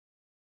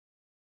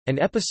An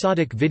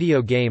episodic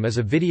video game is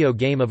a video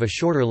game of a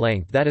shorter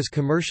length that is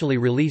commercially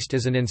released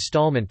as an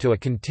installment to a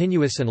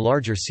continuous and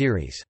larger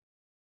series.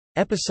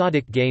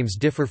 Episodic games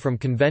differ from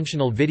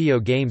conventional video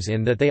games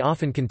in that they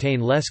often contain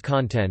less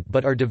content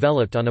but are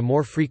developed on a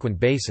more frequent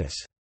basis.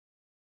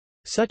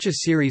 Such a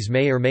series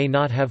may or may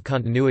not have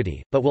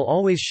continuity, but will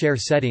always share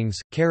settings,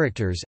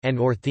 characters,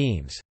 and/or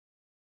themes.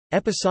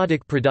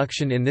 Episodic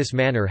production in this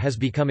manner has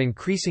become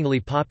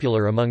increasingly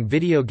popular among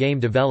video game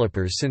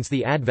developers since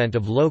the advent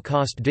of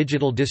low-cost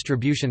digital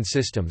distribution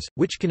systems,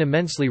 which can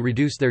immensely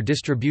reduce their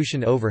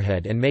distribution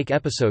overhead and make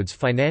episodes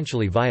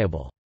financially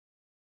viable.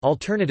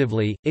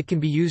 Alternatively, it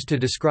can be used to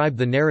describe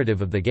the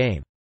narrative of the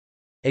game.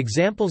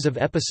 Examples of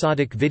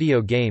episodic video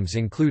games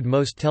include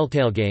most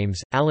Telltale games,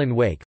 Alan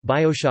Wake,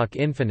 BioShock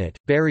Infinite,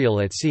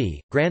 Burial at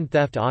Sea, Grand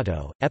Theft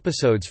Auto,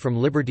 episodes from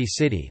Liberty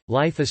City,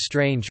 Life is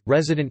Strange,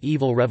 Resident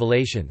Evil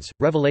Revelations,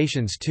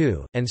 Revelations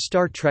 2, and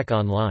Star Trek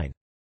Online.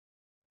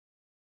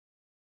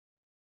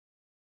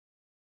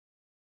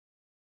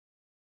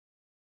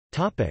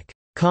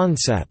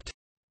 Concept.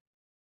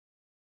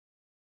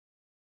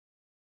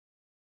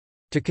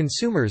 To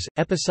consumers,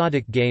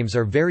 episodic games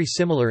are very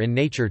similar in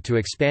nature to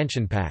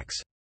expansion packs.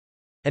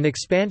 An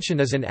expansion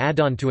is an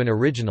add-on to an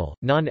original,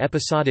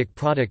 non-episodic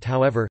product,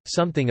 however,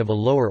 something of a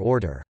lower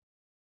order.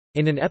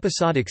 In an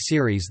episodic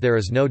series there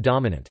is no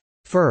dominant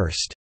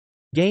first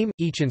game.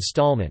 Each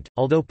installment,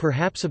 although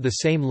perhaps of the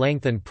same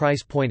length and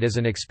price point as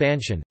an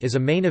expansion, is a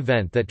main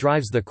event that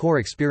drives the core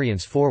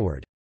experience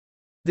forward.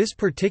 This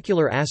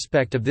particular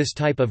aspect of this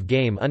type of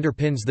game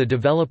underpins the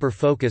developer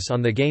focus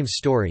on the game's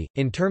story.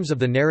 In terms of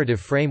the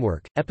narrative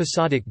framework,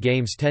 episodic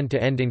games tend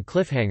to end in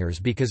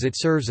cliffhangers because it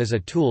serves as a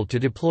tool to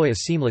deploy a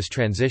seamless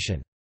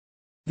transition.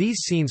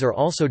 These scenes are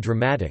also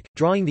dramatic,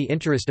 drawing the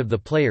interest of the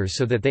players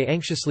so that they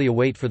anxiously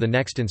await for the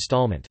next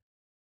installment.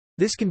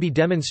 This can be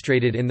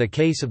demonstrated in the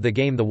case of the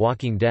game The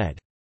Walking Dead.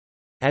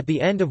 At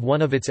the end of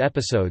one of its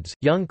episodes,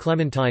 young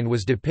Clementine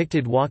was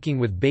depicted walking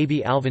with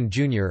baby Alvin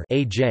Jr.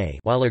 (AJ)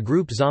 while a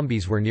group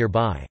zombies were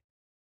nearby.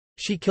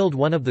 She killed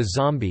one of the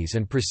zombies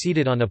and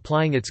proceeded on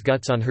applying its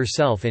guts on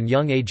herself and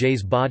young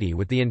AJ's body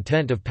with the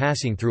intent of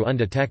passing through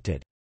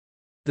undetected.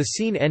 The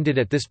scene ended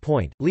at this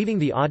point, leaving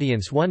the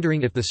audience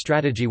wondering if the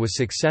strategy was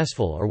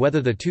successful or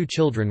whether the two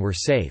children were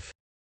safe.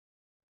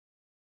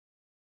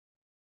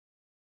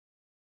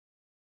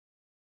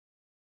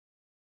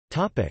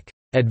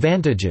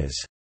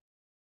 Advantages.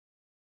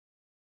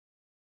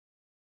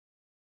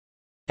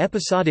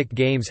 Episodic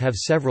games have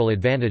several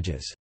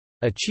advantages.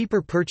 A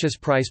cheaper purchase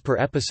price per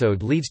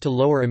episode leads to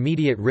lower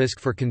immediate risk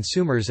for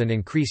consumers and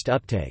increased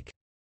uptake.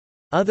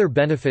 Other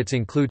benefits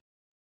include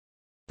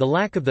the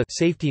lack of the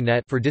safety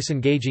net for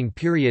disengaging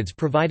periods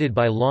provided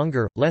by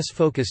longer, less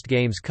focused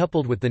games,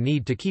 coupled with the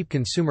need to keep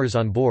consumers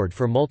on board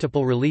for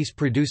multiple release,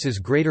 produces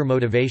greater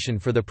motivation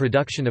for the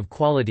production of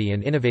quality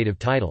and innovative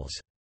titles.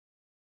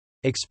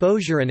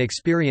 Exposure and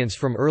experience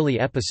from early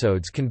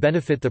episodes can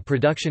benefit the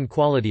production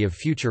quality of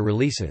future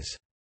releases.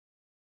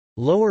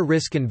 Lower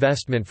risk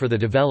investment for the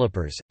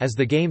developers, as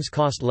the games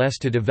cost less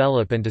to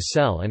develop and to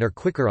sell and are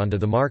quicker onto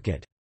the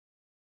market.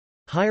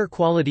 Higher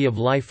quality of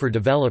life for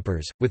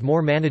developers, with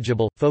more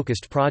manageable,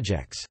 focused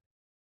projects.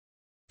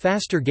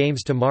 Faster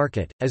games to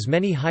market, as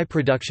many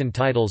high-production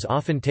titles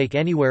often take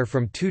anywhere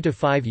from 2 to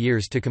 5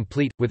 years to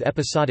complete. With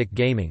episodic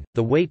gaming,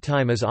 the wait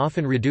time is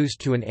often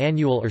reduced to an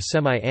annual or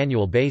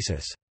semi-annual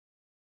basis.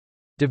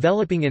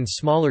 Developing in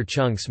smaller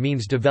chunks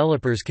means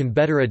developers can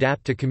better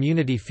adapt to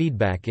community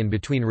feedback in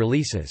between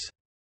releases.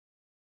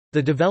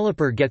 The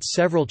developer gets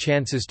several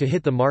chances to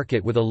hit the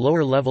market with a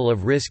lower level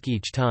of risk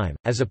each time,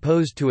 as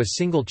opposed to a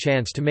single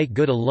chance to make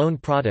good a lone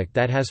product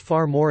that has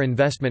far more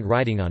investment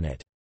riding on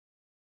it.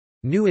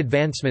 New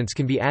advancements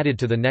can be added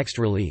to the next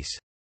release.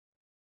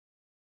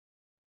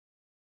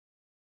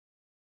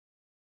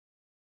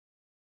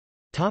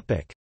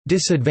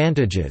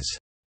 Disadvantages.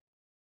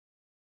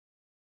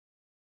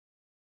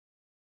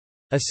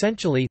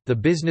 Essentially, the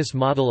business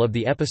model of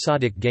the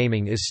episodic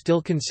gaming is still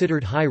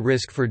considered high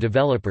risk for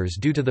developers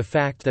due to the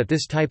fact that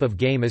this type of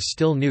game is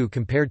still new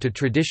compared to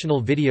traditional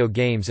video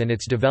games, and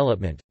its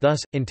development, thus,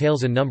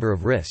 entails a number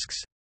of risks.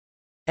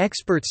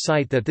 Experts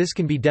cite that this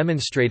can be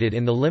demonstrated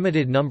in the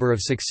limited number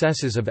of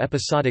successes of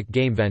episodic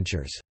game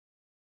ventures.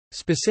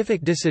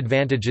 Specific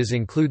disadvantages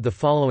include the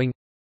following.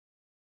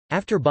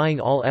 After buying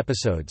all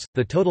episodes,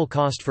 the total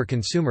cost for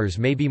consumers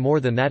may be more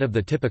than that of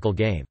the typical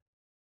game.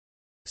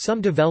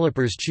 Some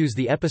developers choose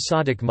the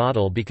episodic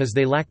model because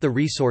they lack the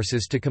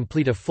resources to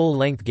complete a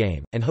full-length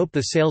game, and hope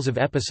the sales of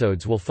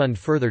episodes will fund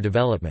further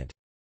development.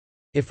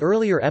 If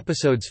earlier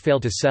episodes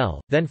fail to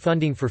sell, then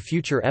funding for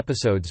future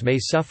episodes may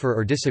suffer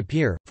or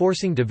disappear,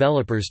 forcing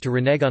developers to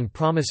renege on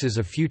promises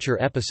of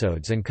future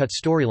episodes and cut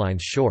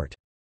storylines short.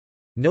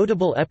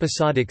 Notable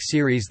episodic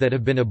series that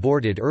have been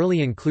aborted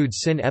early include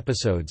Sin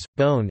episodes,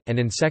 Bone, and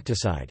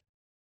Insecticide.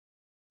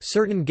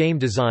 Certain game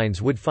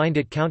designs would find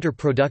it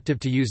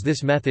counterproductive to use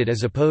this method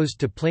as opposed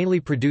to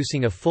plainly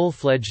producing a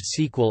full-fledged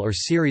sequel or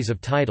series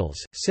of titles,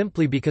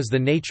 simply because the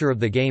nature of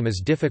the game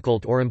is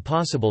difficult or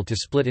impossible to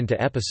split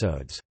into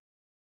episodes.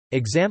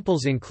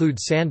 Examples include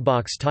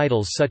sandbox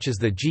titles such as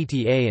the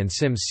GTA and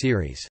Sims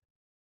series.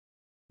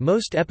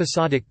 Most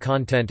episodic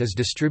content is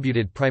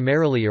distributed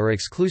primarily or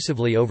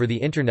exclusively over the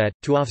Internet,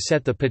 to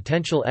offset the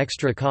potential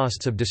extra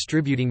costs of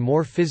distributing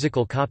more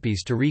physical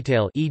copies to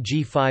retail,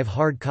 e.g. 5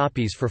 hard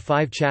copies for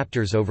 5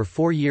 chapters over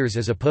 4 years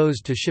as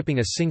opposed to shipping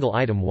a single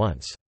item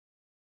once.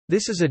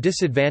 This is a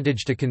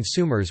disadvantage to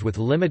consumers with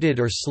limited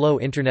or slow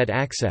Internet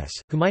access,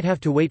 who might have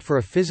to wait for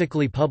a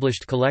physically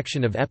published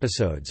collection of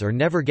episodes or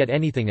never get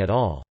anything at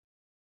all.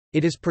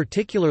 It is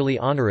particularly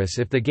onerous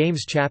if the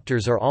game's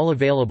chapters are all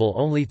available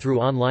only through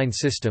online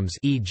systems,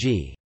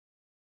 e.g.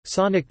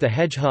 Sonic the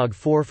Hedgehog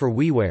 4 for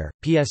WiiWare,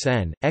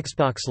 PSN,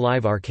 Xbox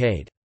Live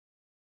Arcade.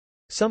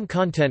 Some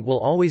content will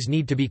always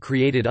need to be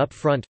created up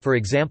front, for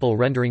example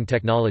rendering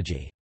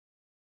technology.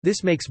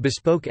 This makes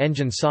bespoke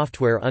engine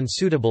software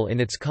unsuitable in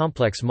its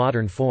complex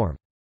modern form.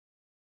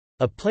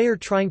 A player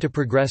trying to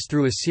progress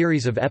through a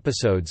series of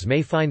episodes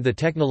may find the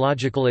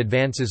technological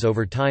advances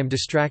over time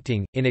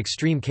distracting. In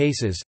extreme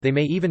cases, they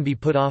may even be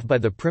put off by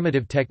the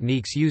primitive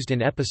techniques used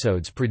in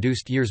episodes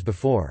produced years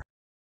before.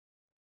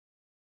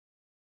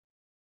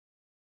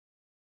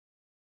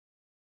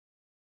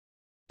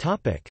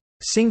 Topic: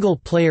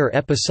 Single-player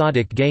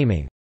episodic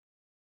gaming.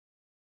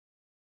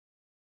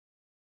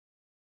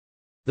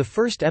 The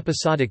first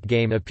episodic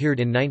game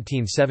appeared in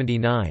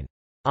 1979.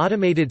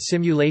 Automated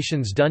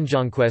simulations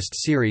Dungeonquest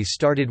series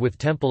started with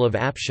Temple of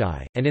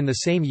Apshai, and in the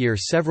same year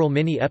several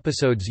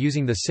mini-episodes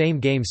using the same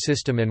game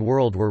system and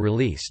world were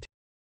released.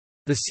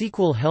 The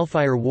sequel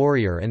Hellfire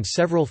Warrior and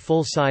several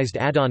full-sized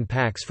add-on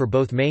packs for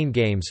both main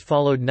games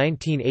followed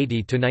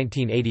 1980 to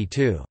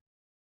 1982.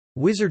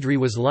 Wizardry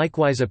was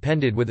likewise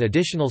appended with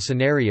additional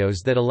scenarios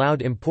that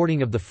allowed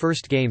importing of the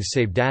first game's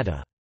save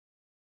data.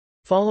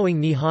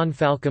 Following Nihon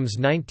Falcom's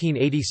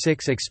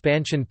 1986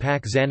 expansion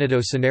pack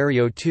Xanadu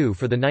Scenario 2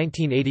 for the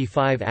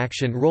 1985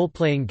 action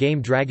role-playing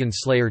game Dragon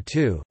Slayer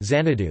 2,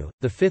 Xanadu,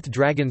 the fifth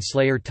Dragon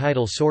Slayer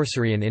title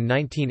Sorcerian in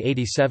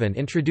 1987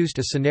 introduced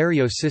a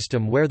scenario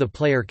system where the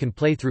player can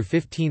play through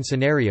 15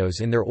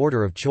 scenarios in their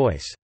order of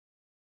choice.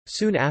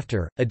 Soon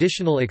after,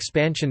 additional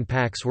expansion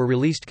packs were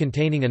released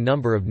containing a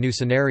number of new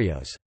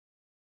scenarios.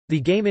 The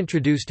game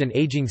introduced an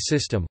aging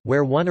system,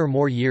 where one or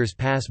more years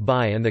pass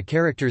by and the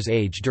characters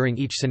age during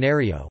each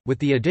scenario, with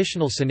the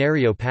additional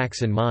scenario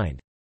packs in mind.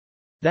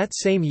 That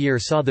same year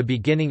saw the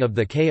beginning of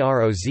the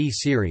KROZ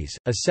series,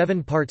 a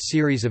 7-part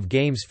series of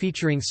games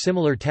featuring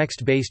similar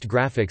text-based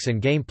graphics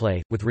and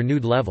gameplay, with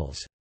renewed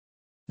levels.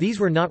 These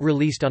were not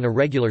released on a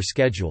regular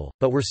schedule,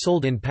 but were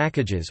sold in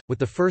packages, with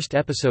the first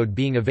episode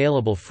being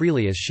available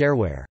freely as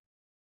shareware.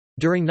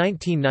 During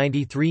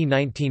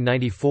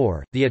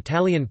 1993–1994, the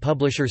Italian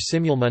publisher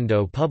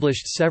Simulmundo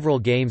published several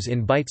games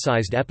in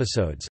bite-sized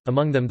episodes,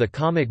 among them the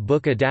comic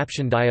book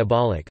adaptation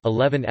Diabolic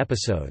 11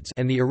 episodes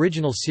and the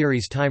original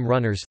series Time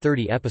Runners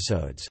 30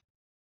 episodes.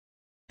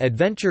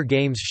 Adventure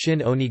games Shin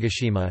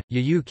Onigashima,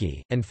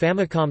 Yayuki, and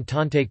Famicom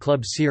Tante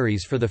Club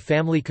series for the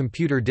Family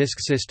Computer Disk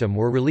System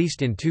were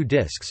released in 2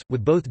 discs,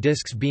 with both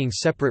discs being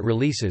separate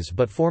releases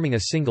but forming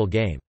a single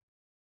game.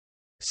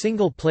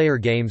 Single-player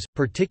games,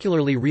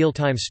 particularly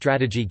real-time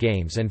strategy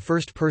games and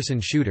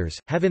first-person shooters,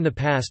 have in the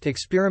past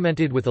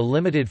experimented with a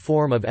limited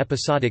form of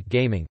episodic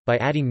gaming, by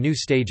adding new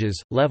stages,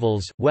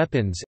 levels,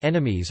 weapons,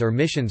 enemies or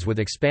missions with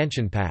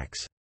expansion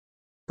packs.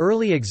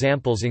 Early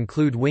examples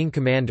include Wing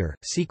Commander: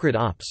 Secret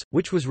Ops,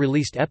 which was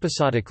released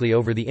episodically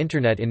over the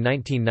Internet in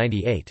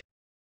 1998.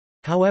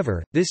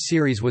 However, this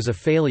series was a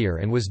failure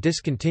and was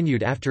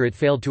discontinued after it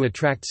failed to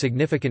attract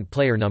significant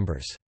player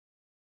numbers.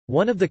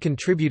 One of the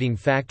contributing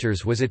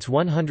factors was its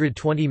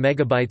 120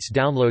 MB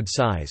download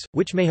size,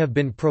 which may have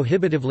been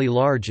prohibitively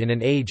large in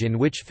an age in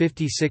which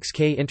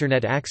 56K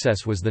Internet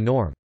access was the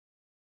norm.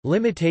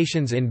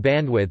 Limitations in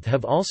bandwidth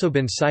have also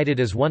been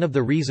cited as one of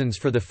the reasons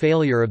for the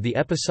failure of the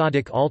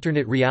episodic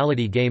alternate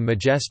reality game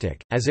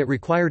Majestic, as it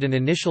required an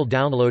initial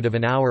download of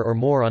an hour or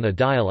more on a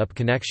dial-up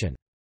connection.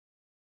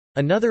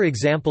 Another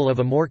example of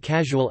a more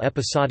casual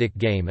episodic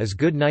game is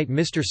Goodnight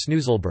Mr.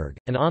 Snoozleberg,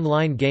 an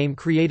online game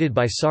created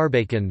by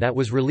Sarbacon that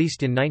was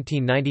released in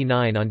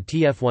 1999 on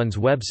TF1's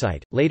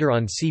website, later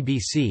on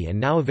CBC and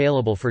now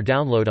available for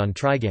download on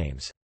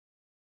Trigames.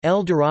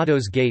 El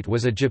Dorado's Gate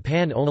was a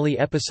Japan-only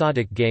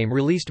episodic game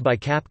released by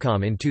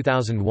Capcom in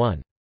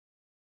 2001.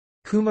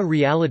 Kuma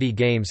Reality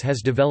Games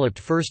has developed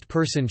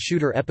first-person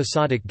shooter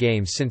episodic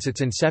games since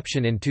its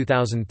inception in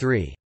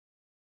 2003.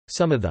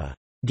 Some of the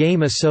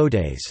game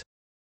episodes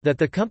that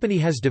the company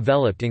has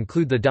developed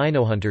include the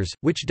Dino Hunters,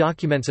 which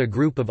documents a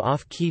group of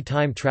off-key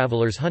time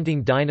travelers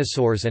hunting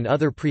dinosaurs and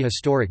other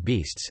prehistoric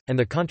beasts, and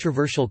the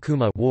controversial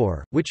Kuma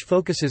War, which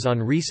focuses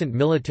on recent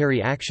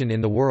military action in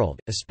the world,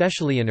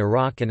 especially in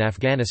Iraq and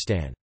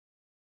Afghanistan.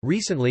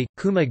 Recently,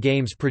 Kuma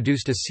Games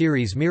produced a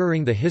series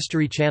mirroring the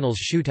History Channel's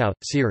Shootout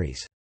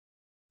series.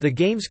 The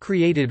games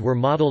created were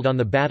modeled on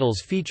the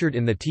battles featured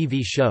in the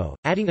TV show,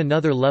 adding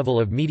another level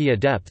of media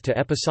depth to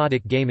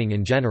episodic gaming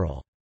in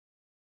general.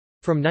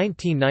 From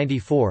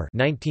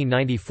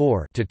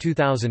 1994 to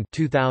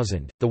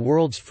 2000, the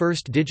world's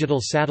first digital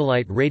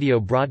satellite radio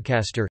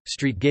broadcaster,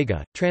 Street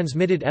Giga,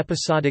 transmitted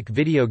episodic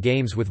video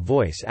games with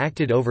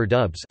voice-acted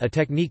overdubs, a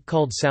technique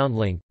called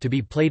soundlink, to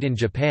be played in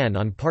Japan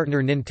on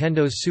partner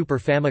Nintendo's Super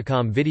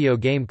Famicom video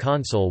game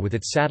console with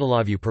its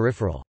Satellaview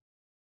peripheral.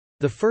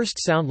 The first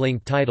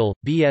Soundlink title,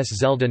 BS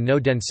Zelda no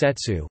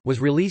Densetsu,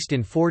 was released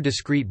in 4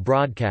 discrete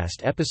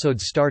broadcast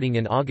episodes starting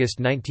in August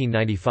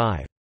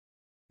 1995.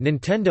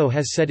 Nintendo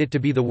has said it to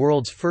be the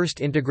world's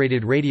first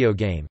integrated radio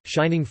game.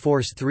 Shining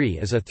Force 3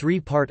 is a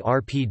 3-part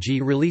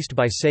RPG released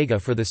by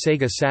Sega for the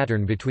Sega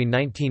Saturn between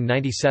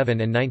 1997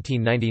 and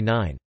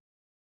 1999.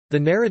 The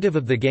narrative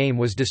of the game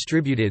was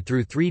distributed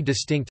through 3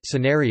 distinct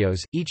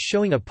scenarios, each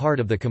showing a part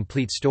of the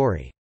complete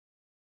story.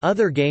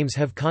 Other games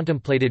have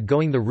contemplated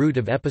going the route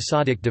of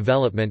episodic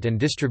development and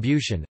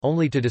distribution,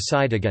 only to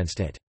decide against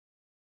it.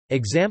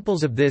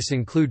 Examples of this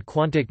include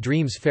Quantic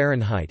Dream's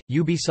Fahrenheit,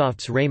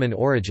 Ubisoft's Rayman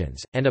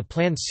Origins, and a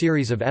planned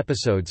series of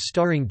episodes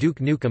starring Duke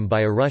Nukem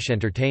by Rush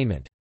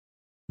Entertainment.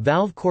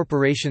 Valve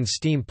Corporation's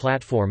Steam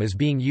platform is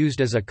being used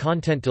as a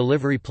content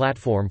delivery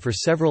platform for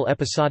several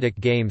episodic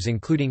games,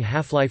 including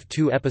Half-Life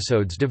 2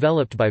 episodes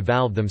developed by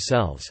Valve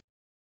themselves.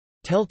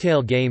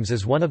 Telltale Games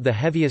is one of the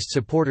heaviest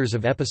supporters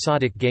of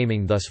episodic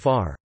gaming thus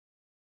far.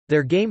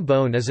 Their game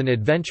Bone is an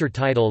adventure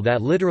title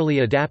that literally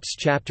adapts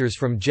chapters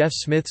from Jeff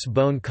Smith's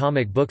Bone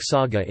comic book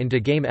saga into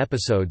game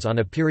episodes on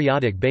a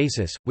periodic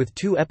basis, with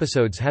 2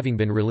 episodes having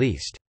been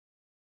released.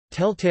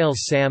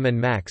 Telltale's Sam &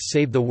 Max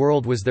Save the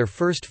World was their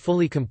first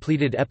fully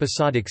completed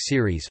episodic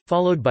series,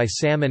 followed by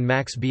Sam &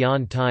 Max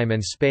Beyond Time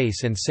and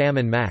Space and Sam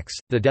 & Max,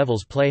 The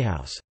Devil's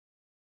Playhouse.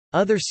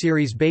 Other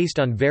series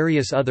based on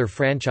various other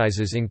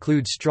franchises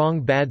include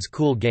Strong Bad's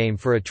Cool Game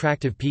for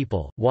Attractive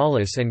People,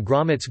 Wallace and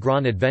Gromit's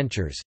Gron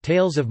Adventures,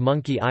 Tales of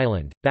Monkey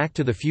Island, Back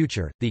to the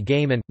Future, The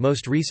Game and,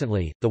 most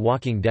recently, The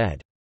Walking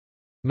Dead.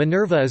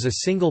 Minerva is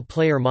a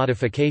single-player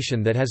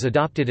modification that has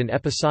adopted an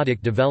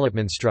episodic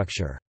development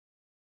structure.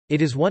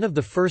 It is one of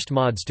the first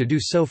mods to do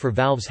so for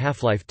Valve's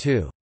Half-Life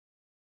 2.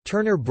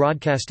 Turner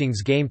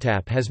Broadcasting's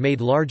GameTap has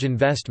made large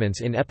investments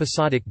in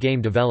episodic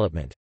game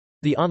development.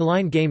 The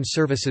online game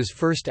service's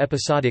first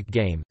episodic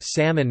game,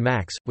 Sam &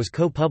 Max, was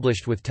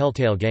co-published with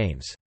Telltale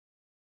Games.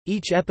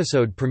 Each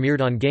episode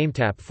premiered on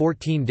GameTap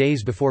 14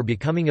 days before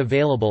becoming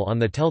available on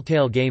the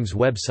Telltale Games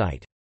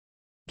website.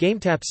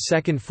 GameTap's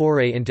second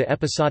foray into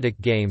episodic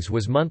games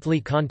was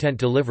monthly content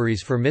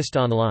deliveries for Myst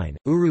Online,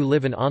 Uru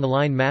Live, an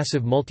online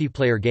massive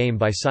multiplayer game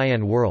by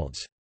Cyan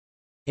Worlds.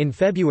 In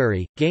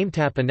February,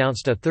 GameTap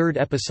announced a 3rd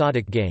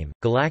episodic game,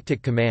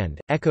 Galactic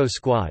Command, Echo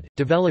Squad,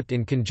 developed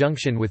in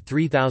conjunction with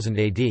 3000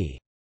 AD.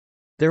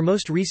 Their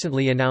most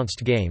recently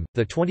announced game,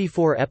 the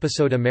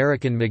 24-episode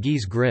American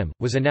McGee's Grimm,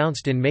 was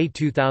announced in May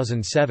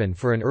 2007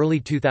 for an early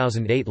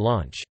 2008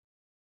 launch.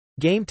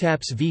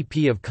 GameTap's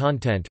VP of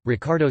Content,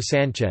 Ricardo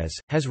Sanchez,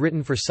 has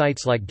written for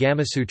sites like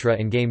Gamasutra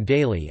and Game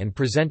Daily and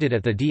presented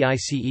at the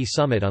DICE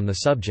Summit on the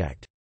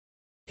subject.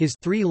 His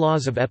 3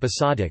 laws of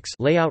episodics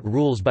lay out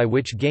rules by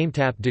which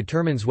GameTap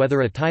determines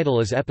whether a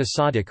title is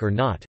episodic or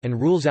not, and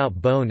rules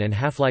out Bone and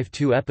Half-Life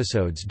 2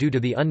 episodes due to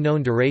the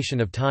unknown duration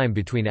of time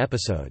between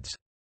episodes.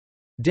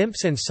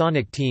 Dimps and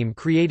Sonic Team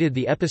created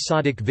the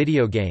episodic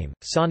video game,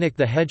 Sonic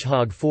the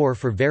Hedgehog 4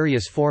 for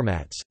various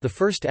formats, the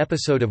first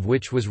episode of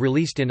which was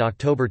released in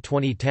October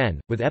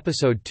 2010, with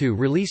Episode 2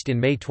 released in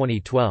May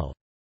 2012.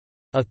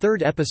 A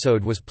 3rd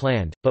episode was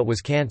planned, but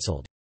was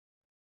cancelled.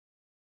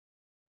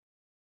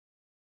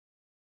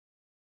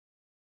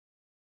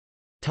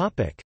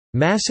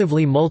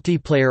 Massively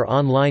multiplayer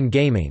online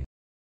gaming.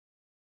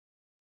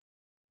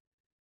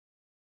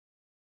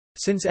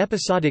 Since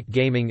episodic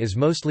gaming is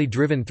mostly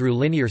driven through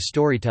linear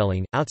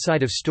storytelling,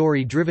 outside of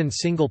story-driven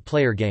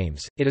single-player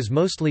games, it is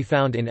mostly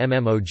found in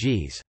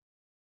MMOGs.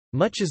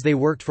 Much as they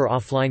worked for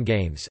offline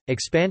games,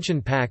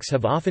 expansion packs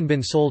have often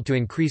been sold to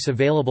increase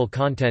available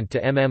content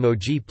to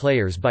MMOG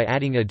players by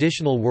adding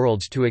additional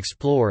worlds to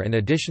explore and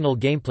additional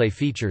gameplay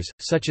features,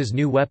 such as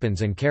new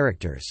weapons and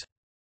characters.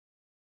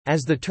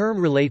 As the term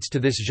relates to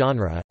this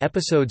genre,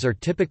 episodes are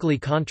typically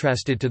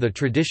contrasted to the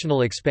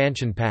traditional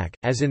expansion pack,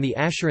 as in the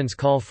Asheron's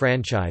Call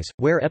franchise,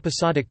 where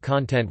episodic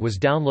content was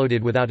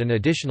downloaded without an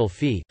additional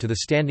fee to the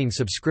standing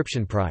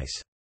subscription price.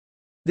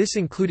 This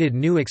included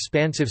new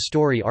expansive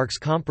story arcs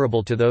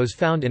comparable to those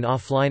found in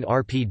offline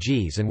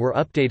RPGs and were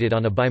updated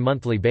on a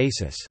bi-monthly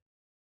basis.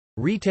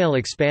 Retail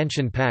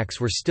expansion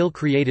packs were still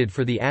created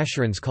for the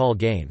Asheron's Call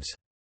games.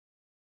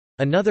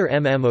 Another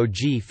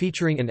MMOG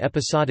featuring an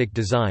episodic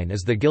design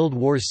is the Guild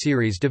Wars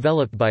series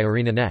developed by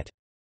ArenaNet.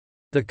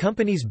 The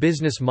company's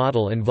business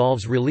model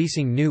involves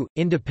releasing new,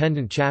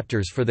 independent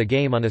chapters for the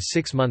game on a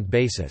 6-month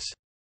basis.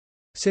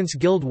 Since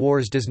Guild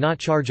Wars does not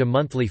charge a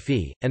monthly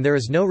fee, and there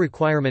is no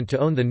requirement to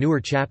own the newer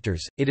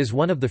chapters, it is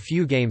one of the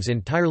few games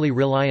entirely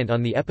reliant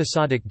on the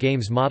episodic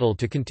games model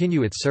to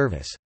continue its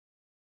service.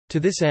 To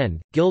this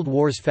end, Guild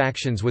Wars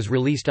Factions was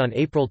released on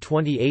April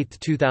 28,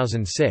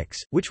 2006,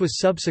 which was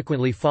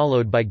subsequently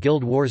followed by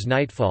Guild Wars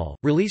Nightfall,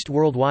 released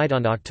worldwide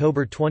on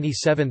October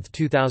 27,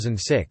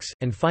 2006,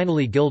 and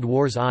finally Guild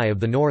Wars Eye of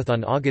the North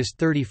on August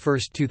 31,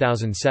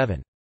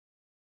 2007.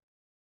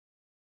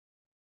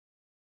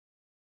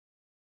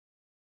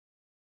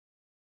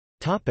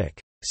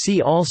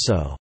 See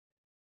also: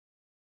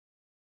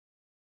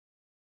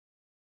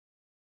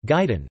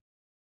 Gaiden.